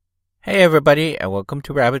Hey everybody, and welcome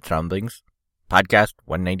to Rabbit Rumblings, podcast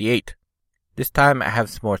 198. This time I have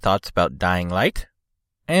some more thoughts about Dying Light,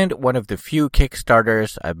 and one of the few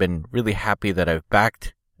Kickstarters I've been really happy that I've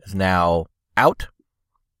backed is now out,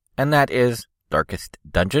 and that is Darkest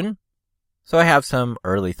Dungeon. So I have some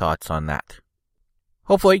early thoughts on that.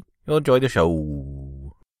 Hopefully you'll enjoy the show.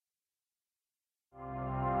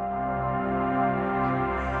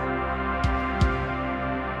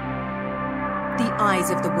 The eyes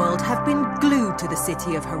of the world have been glued to the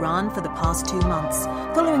city of Haran for the past 2 months,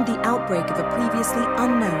 following the outbreak of a previously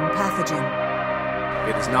unknown pathogen.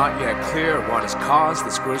 It is not yet clear what has caused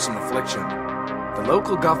this gruesome affliction. The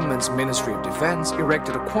local government's Ministry of Defense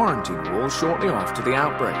erected a quarantine rule shortly after the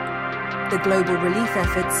outbreak. The global relief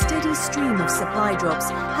effort's steady stream of supply drops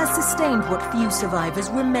has sustained what few survivors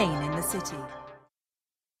remain in the city.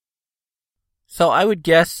 So I would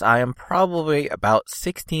guess I am probably about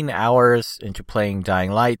 16 hours into playing Dying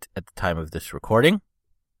Light at the time of this recording.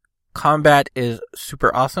 Combat is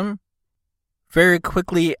super awesome. Very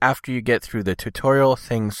quickly after you get through the tutorial,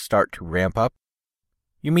 things start to ramp up.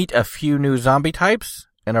 You meet a few new zombie types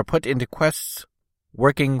and are put into quests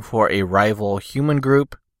working for a rival human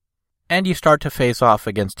group, and you start to face off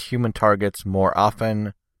against human targets more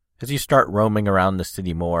often as you start roaming around the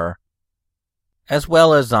city more, as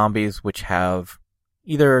well as zombies which have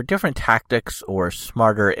either different tactics or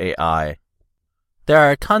smarter AI. There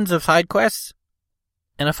are tons of side quests,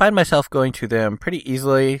 and I find myself going to them pretty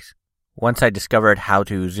easily once I discovered how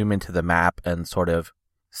to zoom into the map and sort of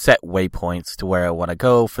set waypoints to where I want to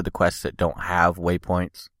go for the quests that don't have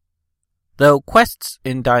waypoints. Though quests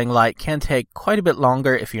in Dying Light can take quite a bit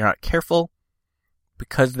longer if you're not careful,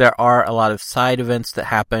 because there are a lot of side events that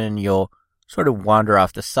happen. You'll sort of wander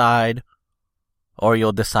off the side, or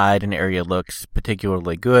you'll decide an area looks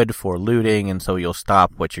particularly good for looting, and so you'll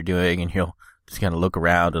stop what you're doing and you'll just kind of look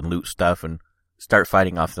around and loot stuff and start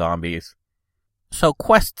fighting off zombies. So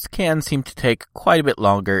quests can seem to take quite a bit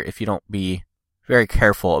longer if you don't be very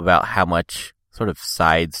careful about how much sort of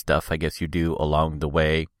side stuff I guess you do along the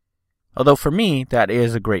way. Although for me, that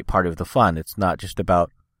is a great part of the fun. It's not just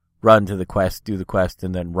about run to the quest, do the quest,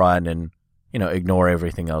 and then run and, ignore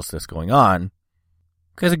everything else that's going on.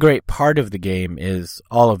 Because a great part of the game is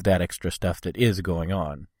all of that extra stuff that is going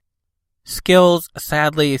on. Skills,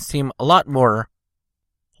 sadly, seem a lot more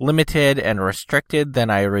limited and restricted than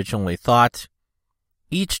I originally thought.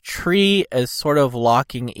 Each tree is sort of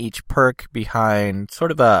locking each perk behind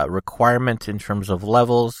sort of a requirement in terms of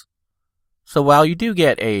levels. So while you do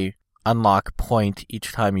get a unlock point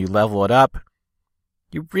each time you level it up,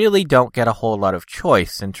 you really don't get a whole lot of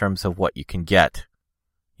choice in terms of what you can get.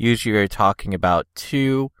 Usually you're talking about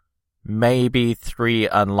 2, maybe 3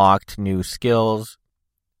 unlocked new skills.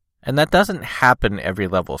 And that doesn't happen every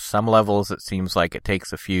level. Some levels it seems like it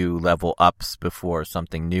takes a few level ups before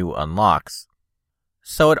something new unlocks.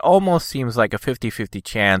 So it almost seems like a 50-50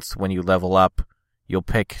 chance when you level up, you'll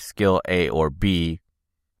pick skill A or B.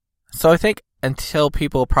 So I think until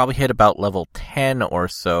people probably hit about level 10 or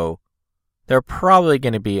so, they're probably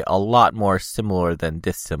going to be a lot more similar than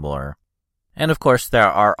dissimilar. And of course, there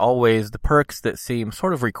are always the perks that seem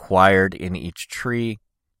sort of required in each tree.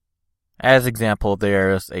 As example,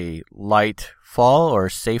 there's a light fall or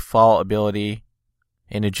safe fall ability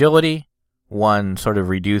in agility. One sort of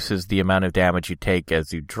reduces the amount of damage you take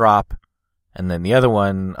as you drop, and then the other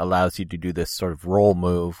one allows you to do this sort of roll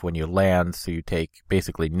move when you land, so you take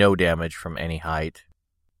basically no damage from any height.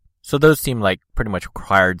 So those seem like pretty much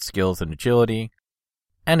required skills in agility.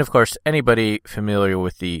 And of course, anybody familiar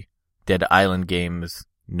with the Dead Island games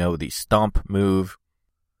know the stomp move.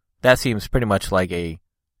 That seems pretty much like a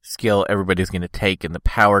skill everybody's going to take in the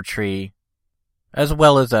power tree, as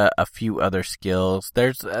well as a few other skills.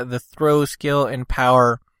 There's the throw skill in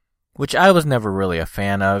power, which I was never really a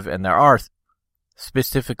fan of, and there are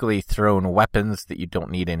specifically thrown weapons that you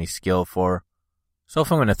don't need any skill for. So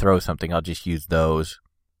if I'm going to throw something, I'll just use those.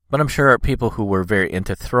 But I'm sure people who were very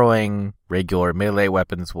into throwing regular melee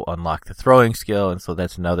weapons will unlock the throwing skill, and so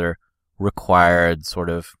that's another required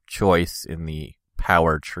sort of choice in the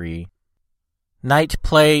power tree. Night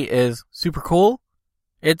play is super cool.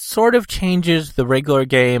 It sort of changes the regular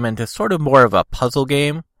game into sort of more of a puzzle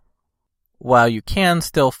game. While you can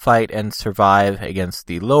still fight and survive against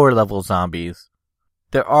the lower level zombies,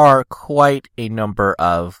 there are quite a number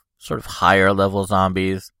of sort of higher level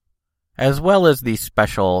zombies, as well as the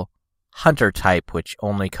special hunter type, which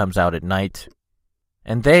only comes out at night.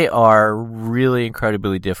 And they are really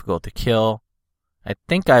incredibly difficult to kill. I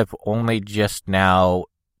think I've only just now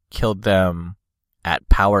killed them at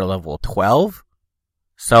power level 12.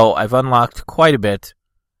 So I've unlocked quite a bit.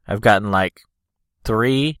 I've gotten like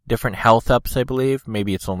 3 different health ups, I believe.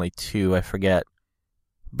 Maybe it's only 2, I forget.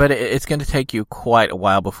 But it's going to take you quite a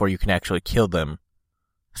while before you can actually kill them.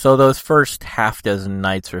 So those first half dozen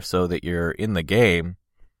nights or so that you're in the game,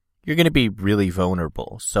 you're going to be really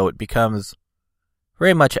vulnerable. So it becomes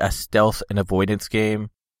very much a stealth and avoidance game.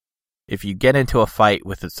 If you get into a fight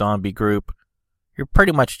with a zombie group, you're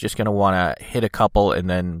pretty much just going to want to hit a couple and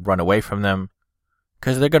then run away from them,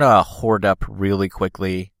 because they're going to hoard up really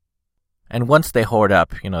quickly. And once they hoard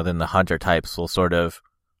up, then the hunter types will sort of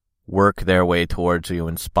work their way towards you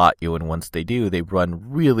and spot you, and once they do, they run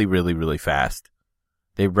really, really, really fast.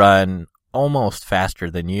 They run almost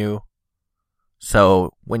faster than you.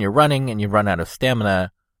 So when you're running and you run out of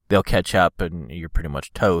stamina, they'll catch up and you're pretty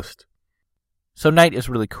much toast. So night is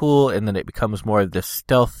really cool, and then it becomes more of this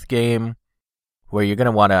stealth game where you're going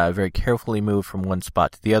to want to very carefully move from one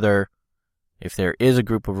spot to the other. If there is a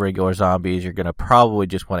group of regular zombies, you're going to probably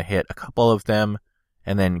just want to hit a couple of them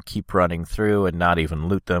and then keep running through and not even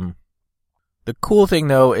loot them. The cool thing,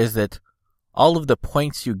 though, is that all of the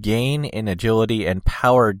points you gain in agility and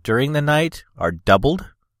power during the night are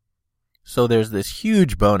doubled. So there's this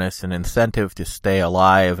huge bonus and incentive to stay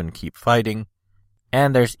alive and keep fighting.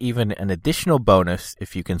 And there's even an additional bonus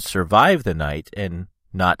if you can survive the night and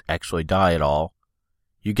not actually die at all.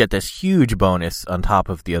 You get this huge bonus on top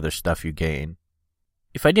of the other stuff you gain.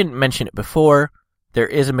 If I didn't mention it before, there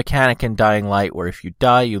is a mechanic in Dying Light where if you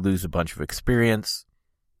die, you lose a bunch of experience.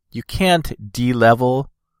 You can't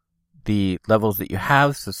de-level the levels that you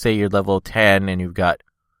have. So say you're level 10 and you've got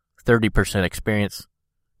 30% experience.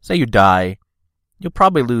 Say you die, you'll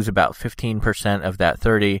probably lose about 15% of that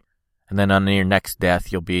 30, and then on your next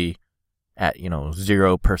death, you'll be at,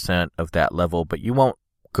 0% of that level, but you won't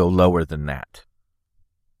go lower than that.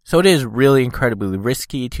 So it is really incredibly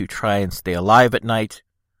risky to try and stay alive at night,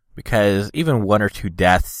 because even 1 or 2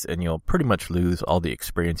 deaths and you'll pretty much lose all the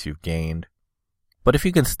experience you've gained. But if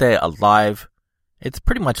you can stay alive, it's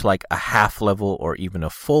pretty much like a half level or even a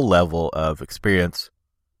full level of experience.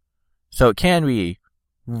 So it can be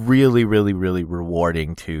really, really, really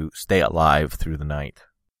rewarding to stay alive through the night.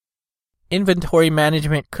 Inventory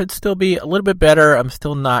management could still be a little bit better. I'm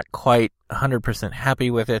still not quite 100%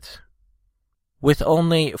 happy with it. With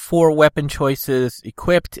only 4 weapon choices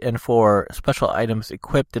equipped and 4 special items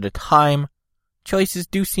equipped at a time, choices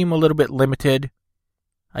do seem a little bit limited.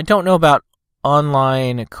 I don't know about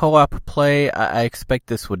online co-op play. I expect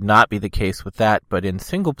this would not be the case with that, but in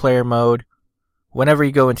single-player mode, whenever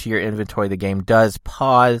you go into your inventory, the game does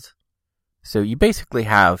pause. So you basically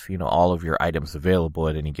have, all of your items available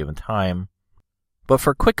at any given time. But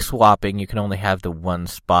for quick swapping, you can only have the one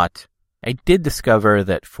spot. I did discover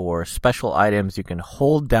that for special items, you can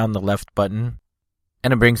hold down the left button,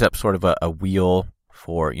 and it brings up sort of a wheel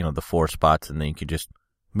for, the 4 spots, and then you can just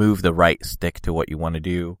move the right stick to what you want to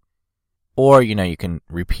do. Or, you can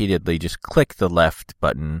repeatedly just click the left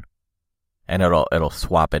button, and it'll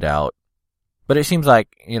swap it out. But it seems like,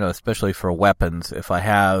 especially for weapons, if I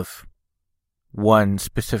have one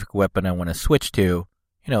specific weapon I want to switch to,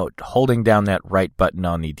 holding down that right button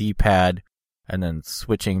on the D-pad and then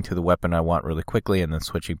switching to the weapon I want really quickly and then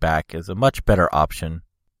switching back is a much better option.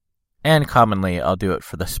 And commonly, I'll do it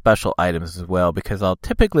for the special items as well, because I'll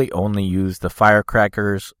typically only use the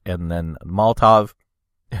firecrackers and then Molotov.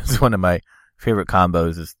 It's one of my favorite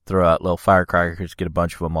combos is throw out little firecrackers, get a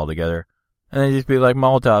bunch of them all together, and then just be like,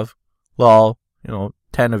 Molotov, lol,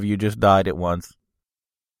 10 of you just died at once.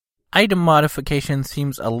 Item modification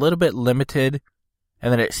seems a little bit limited,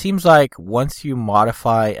 and then it seems like once you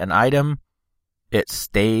modify an item, it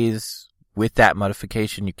stays with that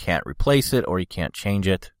modification. You can't replace it or you can't change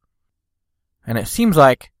it. And it seems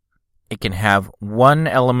like it can have one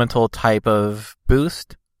elemental type of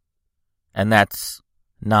boost, and that's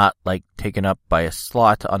not like taken up by a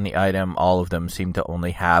slot on the item. All of them seem to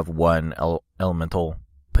only have one elemental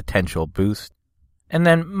potential boost. And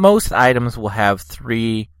then most items will have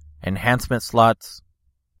 3 enhancement slots.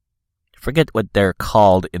 I forget what they're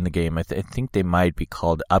called in the game. I think they might be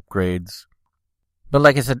called upgrades. But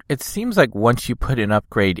like I said, it seems like once you put an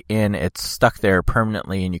upgrade in, it's stuck there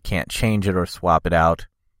permanently and you can't change it or swap it out.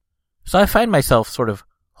 So I find myself sort of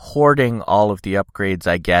hoarding all of the upgrades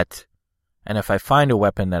I get. And if I find a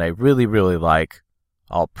weapon that I really, really like,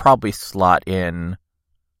 I'll probably slot in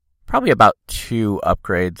probably about 2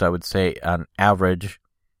 upgrades, I would say, on average.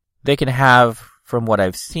 They can have, from what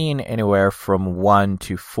I've seen, anywhere from 1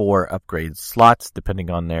 to 4 upgrade slots, depending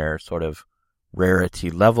on their sort of rarity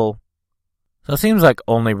level. So it seems like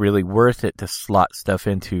only really worth it to slot stuff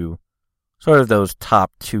into sort of those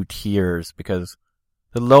top 2 tiers, because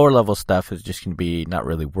the lower level stuff is just going to be not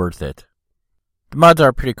really worth it. The mods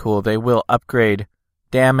are pretty cool. They will upgrade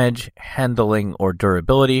damage, handling, or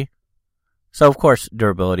durability. So, of course,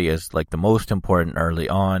 durability is like the most important early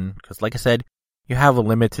on, because like I said, you have a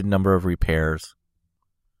limited number of repairs.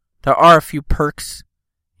 There are a few perks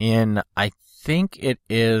in, I think it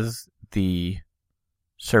is the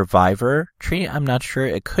Survivor tree. I'm not sure.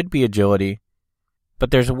 It could be agility.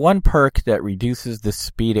 But there's one perk that reduces the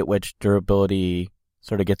speed at which durability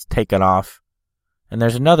sort of gets taken off. And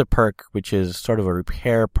there's another perk, which is sort of a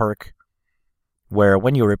repair perk, where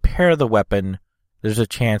when you repair the weapon, there's a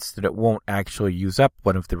chance that it won't actually use up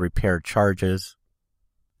one of the repair charges.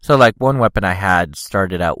 So like one weapon I had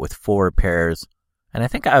started out with 4 repairs, and I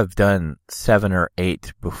think I've done 7 or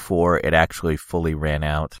 8 before it actually fully ran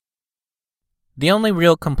out. The only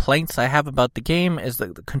real complaints I have about the game is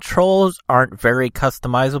that the controls aren't very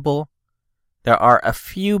customizable. There are a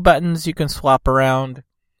few buttons you can swap around,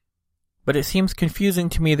 but it seems confusing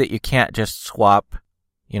to me that you can't just swap,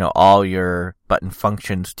 all your button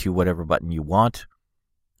functions to whatever button you want.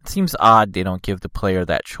 It seems odd they don't give the player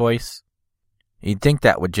that choice. You'd think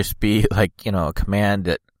that would just be like, a command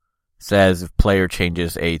that says if player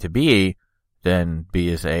changes A to B, then B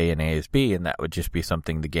is A and A is B, and that would just be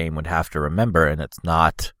something the game would have to remember, and it's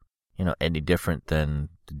not, any different than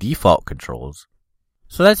the default controls.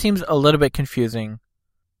 So that seems a little bit confusing.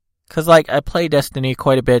 Because, I play Destiny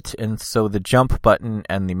quite a bit, and so the jump button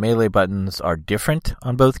and the melee buttons are different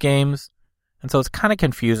on both games. And so it's kind of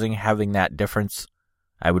confusing having that difference.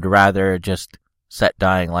 I would rather just set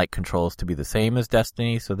Dying Light controls to be the same as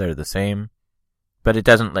Destiny, so they're the same. But it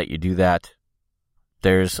doesn't let you do that.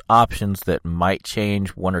 There's options that might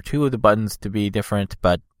change 1 or 2 of the buttons to be different,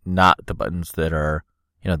 but not the buttons that are,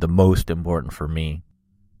 the most important for me.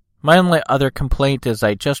 My only other complaint is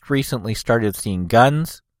I just recently started seeing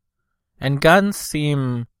guns. And guns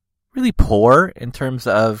seem really poor in terms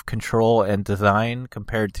of control and design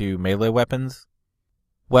compared to melee weapons.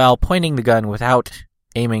 While pointing the gun without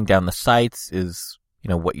aiming down the sights is,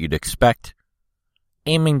 what you'd expect.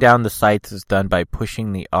 Aiming down the sights is done by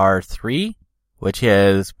pushing the R3, which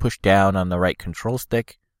is pushed down on the right control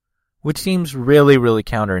stick, which seems really, really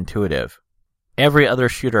counterintuitive. Every other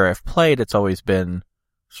shooter I've played, it's always been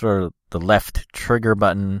sort of the left trigger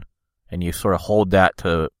button, and you sort of hold that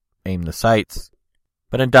to aim the sights.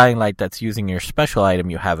 But in Dying Light, that's using your special item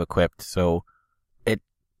you have equipped, so it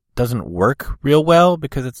doesn't work real well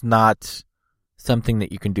because it's not something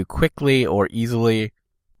that you can do quickly or easily.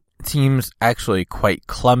 It seems actually quite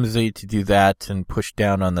clumsy to do that and push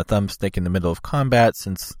down on the thumbstick in the middle of combat,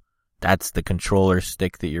 since that's the controller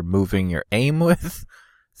stick that you're moving your aim with.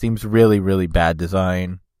 Seems really, really bad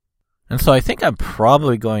design. And so I think I'm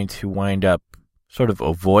probably going to wind up sort of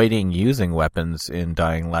avoiding using weapons in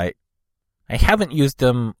Dying Light. I haven't used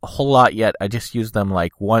them a whole lot yet. I just used them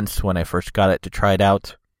once when I first got it to try it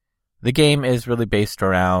out. The game is really based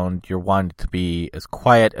around you're wanting to be as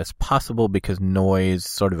quiet as possible because noise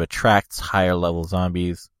sort of attracts higher level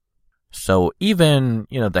zombies. So even,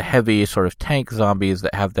 the heavy sort of tank zombies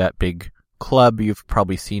that have that big club you've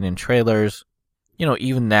probably seen in trailers,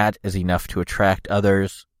 even that is enough to attract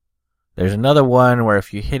others. There's another one where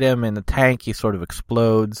if you hit him in the tank, he sort of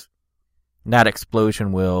explodes. And that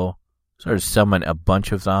explosion will sort of summon a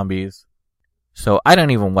bunch of zombies. So I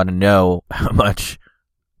don't even want to know how much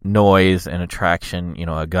noise and attraction,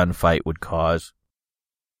 a gunfight would cause.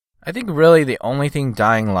 I think really the only thing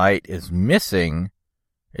Dying Light is missing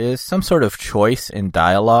is some sort of choice in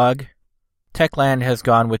dialogue. Techland has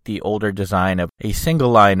gone with the older design of a single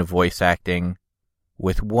line of voice acting.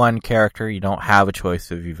 With one character, you don't have a choice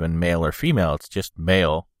of even male or female, it's just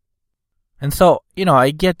male. And so, I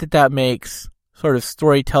get that makes sort of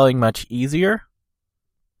storytelling much easier,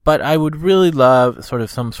 but I would really love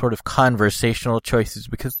some sort of conversational choices,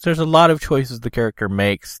 because there's a lot of choices the character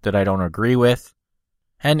makes that I don't agree with.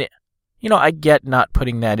 And, I get not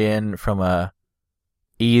putting that in from a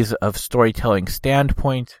ease of storytelling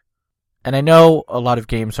standpoint. And I know a lot of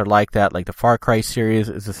games are like that, like the Far Cry series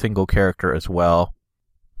is a single character as well.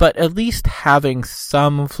 But at least having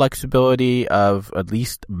some flexibility of at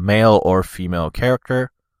least male or female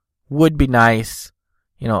character would be nice.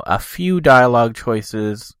 A few dialogue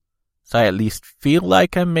choices, so I at least feel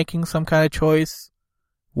like I'm making some kind of choice,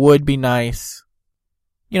 would be nice.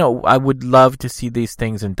 I would love to see these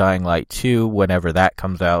things in Dying Light 2 whenever that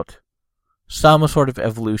comes out. Some sort of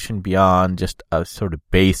evolution beyond just a sort of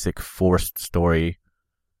basic forced story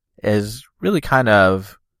is really kind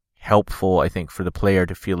of helpful, I think, for the player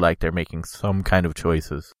to feel like they're making some kind of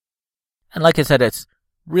choices. And like I said, it's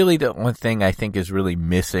really the one thing I think is really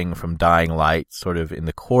missing from Dying Light, sort of in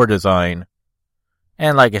the core design.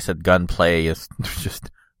 And like I said, gunplay is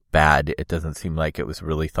just bad. It doesn't seem like it was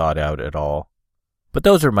really thought out at all. But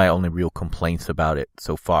those are my only real complaints about it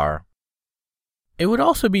so far. It would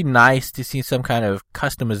also be nice to see some kind of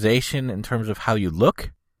customization in terms of how you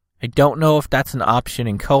look. I don't know if that's an option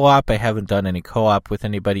in co-op. I haven't done any co-op with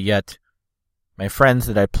anybody yet. My friends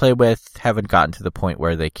that I play with haven't gotten to the point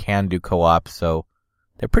where they can do co-op, so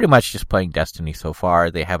they're pretty much just playing Destiny so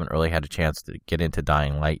far. They haven't really had a chance to get into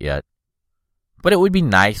Dying Light yet. But it would be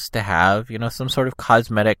nice to have, some sort of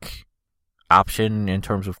cosmetic option in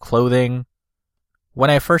terms of clothing. When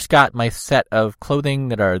I first got my set of clothing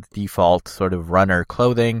that are the default sort of runner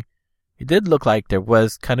clothing, it did look like there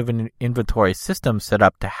was kind of an inventory system set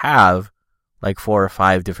up to have like 4 or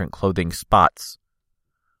 5 different clothing spots.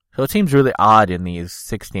 So it seems really odd in these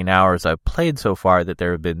 16 hours I've played so far that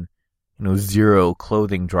there have been, 0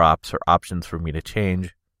 clothing drops or options for me to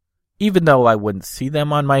change. Even though I wouldn't see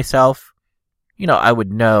them on myself, I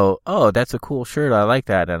would know, oh, that's a cool shirt, I like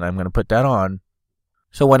that, and I'm going to put that on.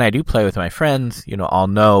 So when I do play with my friends, I'll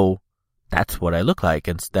know that's what I look like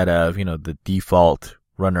instead of, the default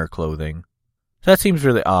runner clothing. So that seems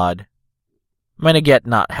really odd. I'm going to get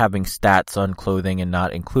not having stats on clothing and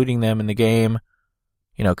not including them in the game,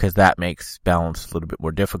 because that makes balance a little bit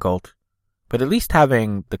more difficult. But at least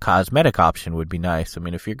having the cosmetic option would be nice. I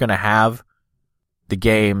mean, if you're going to have the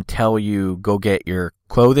game tell you go get your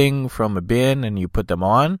clothing from a bin and you put them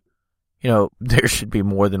on, there should be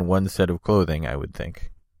more than one set of clothing, I would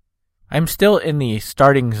think. I'm still in the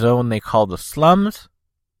starting zone they call the slums,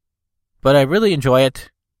 but I really enjoy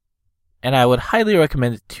it, and I would highly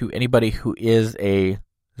recommend it to anybody who is a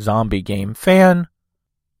zombie game fan,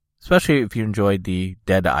 especially if you enjoyed the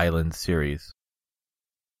Dead Island series.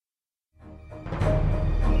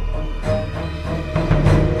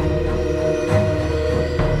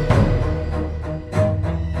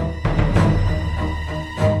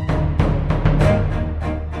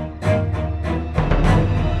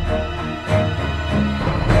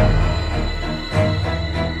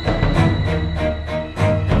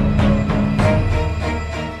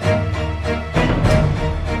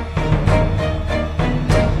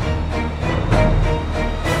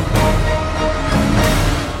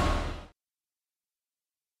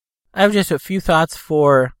 I have just a few thoughts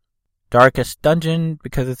for Darkest Dungeon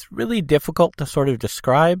because it's really difficult to sort of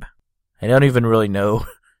describe. I don't even really know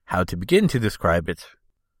how to begin to describe it.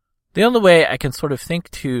 The only way I can sort of think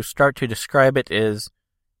to start to describe it is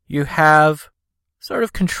you have sort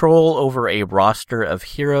of control over a roster of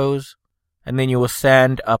heroes, and then you will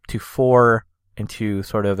send up to 4 into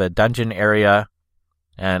sort of a dungeon area,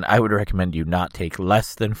 and I would recommend you not take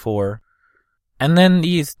less than 4. And then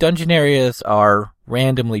these dungeon areas are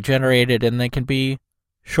randomly generated, and they can be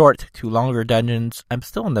short to longer dungeons. I'm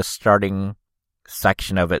still in the starting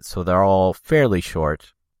section of it, so they're all fairly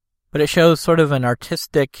short. But it shows sort of an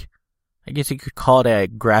artistic, I guess you could call it a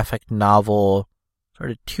graphic novel, sort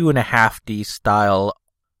of 2.5D style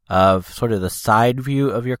of sort of the side view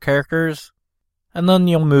of your characters. And then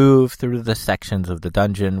you'll move through the sections of the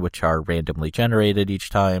dungeon, which are randomly generated each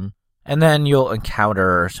time. And then you'll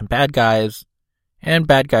encounter some bad guys. And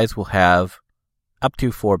bad guys will have up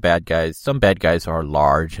to 4 bad guys. Some bad guys are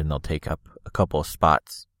large and they'll take up a couple of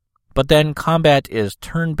spots. But then combat is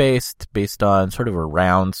turn-based, based on sort of a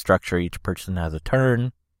round structure. Each person has a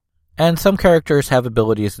turn. And some characters have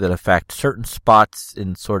abilities that affect certain spots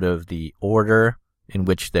in sort of the order in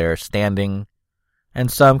which they're standing.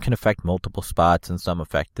 And some can affect multiple spots, and some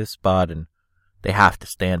affect this spot, and they have to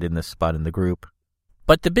stand in this spot in the group.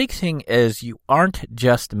 But the big thing is you aren't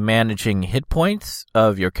just managing hit points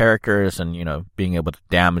of your characters and, being able to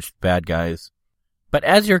damage the bad guys. But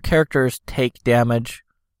as your characters take damage,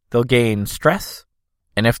 they'll gain stress.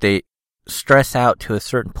 And if they stress out to a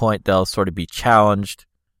certain point, they'll sort of be challenged.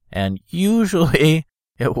 And usually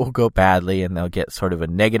it will go badly and they'll get sort of a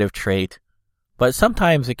negative trait. But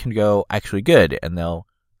sometimes it can go actually good and they'll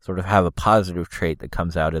sort of have a positive trait that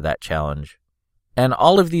comes out of that challenge. And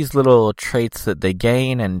all of these little traits that they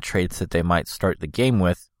gain and traits that they might start the game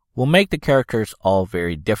with will make the characters all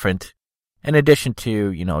very different. In addition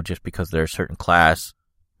to, just because they're a certain class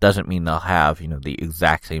doesn't mean they'll have, the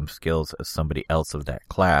exact same skills as somebody else of that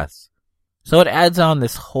class. So it adds on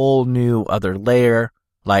this whole new other layer.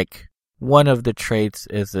 Like, one of the traits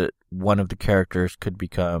is that one of the characters could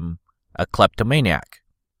become a kleptomaniac.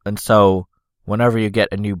 And so whenever you get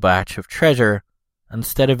a new batch of treasure,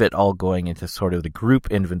 instead of it all going into sort of the group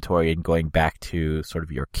inventory and going back to sort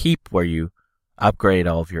of your keep where you upgrade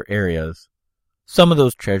all of your areas, some of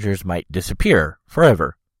those treasures might disappear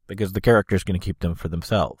forever because the character's going to keep them for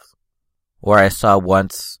themselves. Or I saw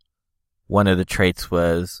once one of the traits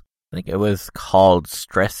was, I think it was called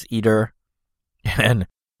Stress Eater, and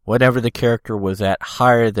whenever the character was at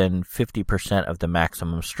higher than 50% of the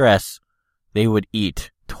maximum stress, they would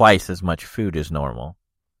eat twice as much food as normal.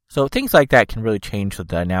 So things like that can really change the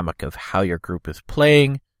dynamic of how your group is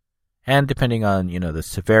playing, and depending on, the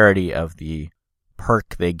severity of the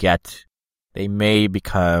perk they get, they may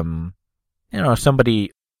become,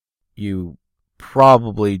 somebody you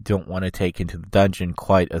probably don't want to take into the dungeon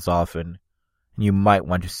quite as often. You might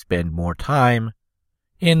want to spend more time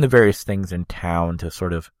in the various things in town to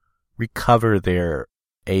sort of recover their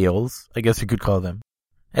ails, I guess you could call them.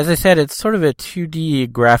 As I said, it's sort of a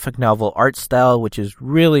 2D graphic novel art style, which is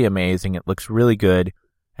really amazing. It looks really good,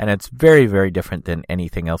 and it's very, very different than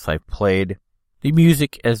anything else I've played. The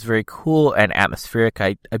music is very cool and atmospheric.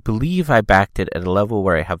 I believe I backed it at a level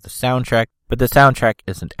where I have the soundtrack, but the soundtrack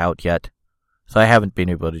isn't out yet, so I haven't been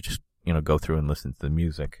able to just, go through and listen to the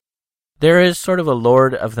music. There is sort of a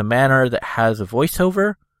lord of the manor that has a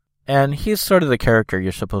voiceover, and he's sort of the character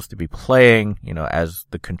you're supposed to be playing, as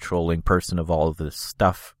the controlling person of all of this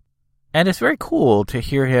stuff. And it's very cool to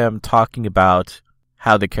hear him talking about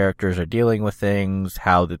how the characters are dealing with things,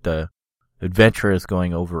 how the adventure is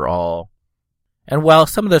going overall. And while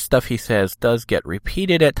some of the stuff he says does get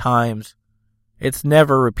repeated at times, it's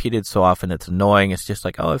never repeated so often it's annoying. It's just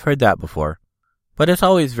like, oh, I've heard that before. But it's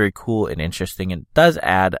always very cool and interesting, and does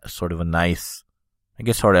add sort of a nice,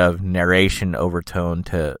 sort of narration overtone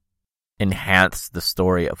to enhance the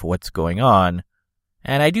story of what's going on.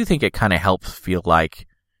 And I do think it kind of helps feel like,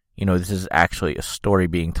 this is actually a story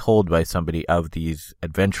being told by somebody of these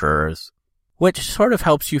adventurers, which sort of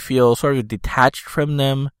helps you feel sort of detached from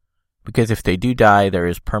them, because if they do die, there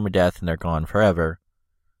is permadeath and they're gone forever.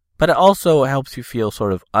 But it also helps you feel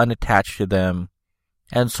sort of unattached to them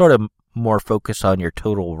and sort of more focused on your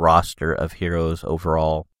total roster of heroes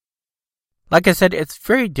overall. Like I said, it's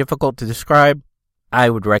very difficult to describe. I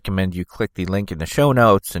would recommend you click the link in the show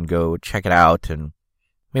notes and go check it out, and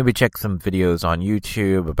maybe check some videos on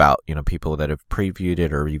YouTube about, people that have previewed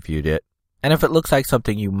it or reviewed it. And if it looks like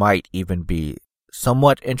something you might even be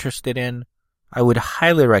somewhat interested in, I would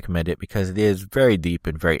highly recommend it because it is very deep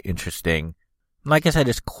and very interesting. Like I said,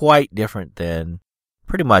 it's quite different than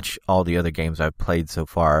pretty much all the other games I've played so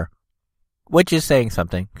far, which is saying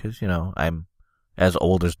something because, I'm as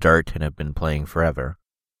old as dirt and have been playing forever.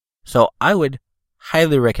 So I would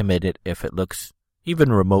highly recommend it if it looks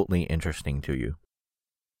even remotely interesting to you.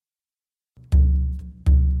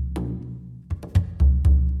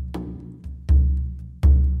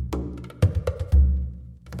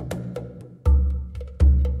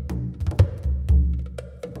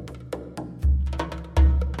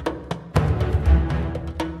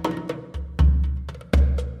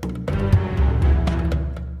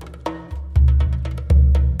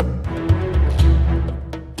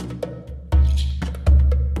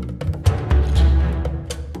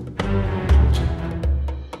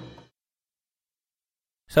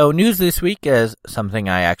 So news this week is something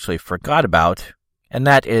I actually forgot about, and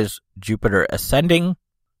that is Jupiter Ascending,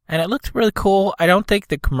 and it looks really cool. I don't think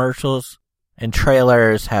the commercials and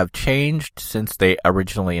trailers have changed since they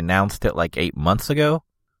originally announced it like 8 months ago,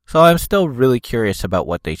 so I'm still really curious about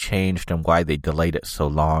what they changed and why they delayed it so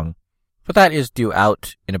long. But that is due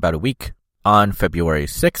out in about a week on February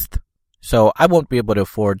 6th, so I won't be able to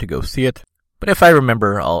afford to go see it. But if I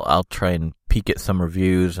remember, I'll try and peek at some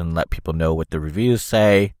reviews and let people know what the reviews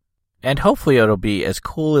say. And hopefully it'll be as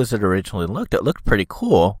cool as it originally looked. It looked pretty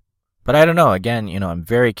cool. But I don't know. Again, I'm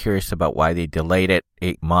very curious about why they delayed it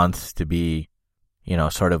 8 months to be,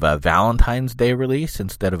 sort of a Valentine's Day release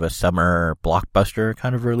instead of a summer blockbuster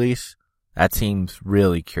kind of release. That seems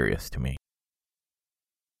really curious to me.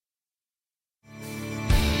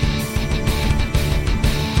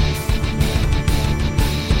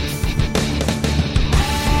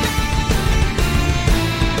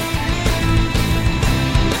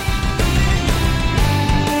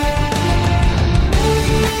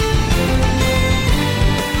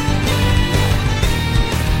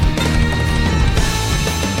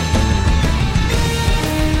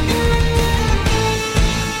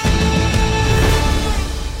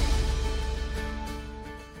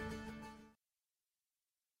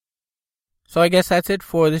 So I guess that's it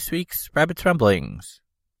for this week's Rabbit's Rumblings.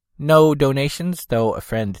 No donations, though a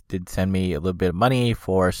friend did send me a little bit of money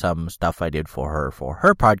for some stuff I did for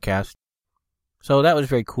her podcast. So that was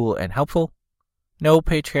very cool and helpful. No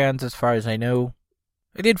Patreons as far as I know.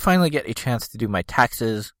 I did finally get a chance to do my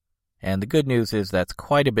taxes, and the good news is that's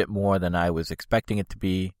quite a bit more than I was expecting it to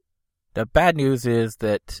be. The bad news is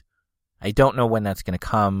that I don't know when that's going to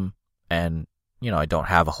come, and, I don't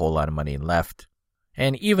have a whole lot of money left.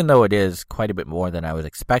 And even though it is quite a bit more than I was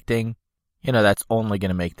expecting, that's only going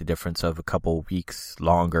to make the difference of a couple weeks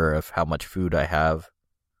longer of how much food I have.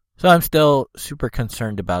 So I'm still super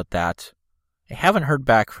concerned about that. I haven't heard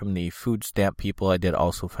back from the food stamp people. I did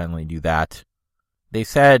also finally do that. They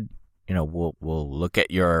said, we'll look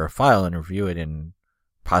at your file and review it and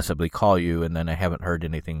possibly call you, and then I haven't heard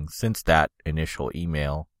anything since that initial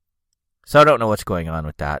email. So I don't know what's going on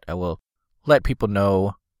with that. I will let people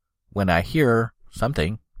know when I hear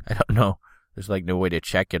something. I don't know. There's no way to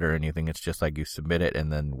check it or anything. It's just you submit it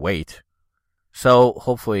and then wait. So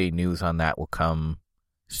hopefully news on that will come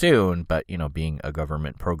soon, but being a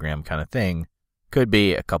government program kind of thing, could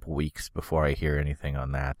be a couple weeks before I hear anything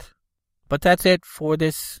on that. But that's it for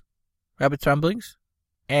this Rabbit's Ramblings,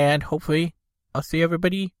 and hopefully I'll see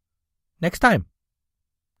everybody next time.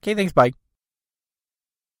 Okay, thanks, bye.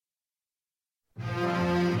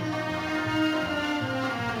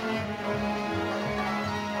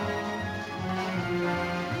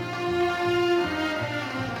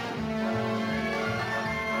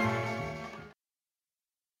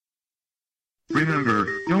 Remember,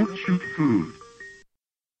 don't shoot food.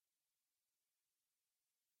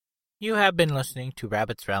 You have been listening to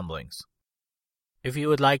Rabbit's Ramblings. If you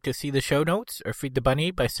would like to see the show notes or feed the bunny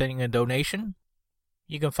by sending a donation,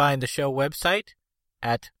 you can find the show website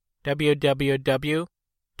at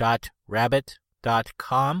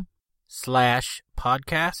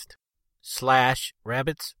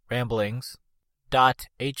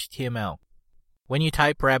When you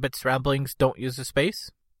type Rabbit's Ramblings, don't use a space.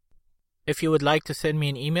 If you would like to send me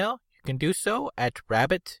an email, you can do so at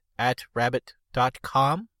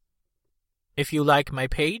rabbit@rabbit.com. If you like my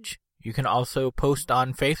page, you can also post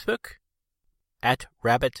on Facebook at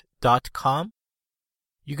rabbit.com.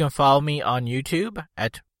 You can follow me on YouTube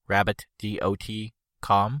at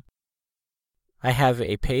rabbitdot.com. I have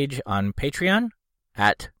a page on Patreon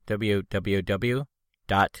at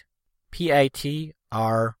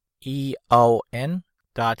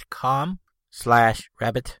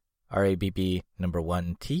www.patreon.com/rabbit,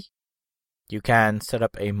 RABB1T. You can set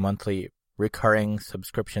up a monthly recurring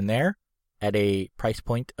subscription there at a price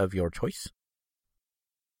point of your choice.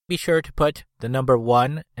 Be sure to put the number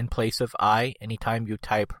 1 in place of I anytime you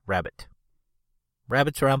type Rabbit.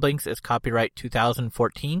 Rabbit's Ramblings is copyright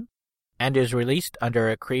 2014 and is released under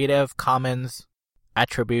a Creative Commons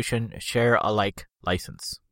Attribution Share Alike license.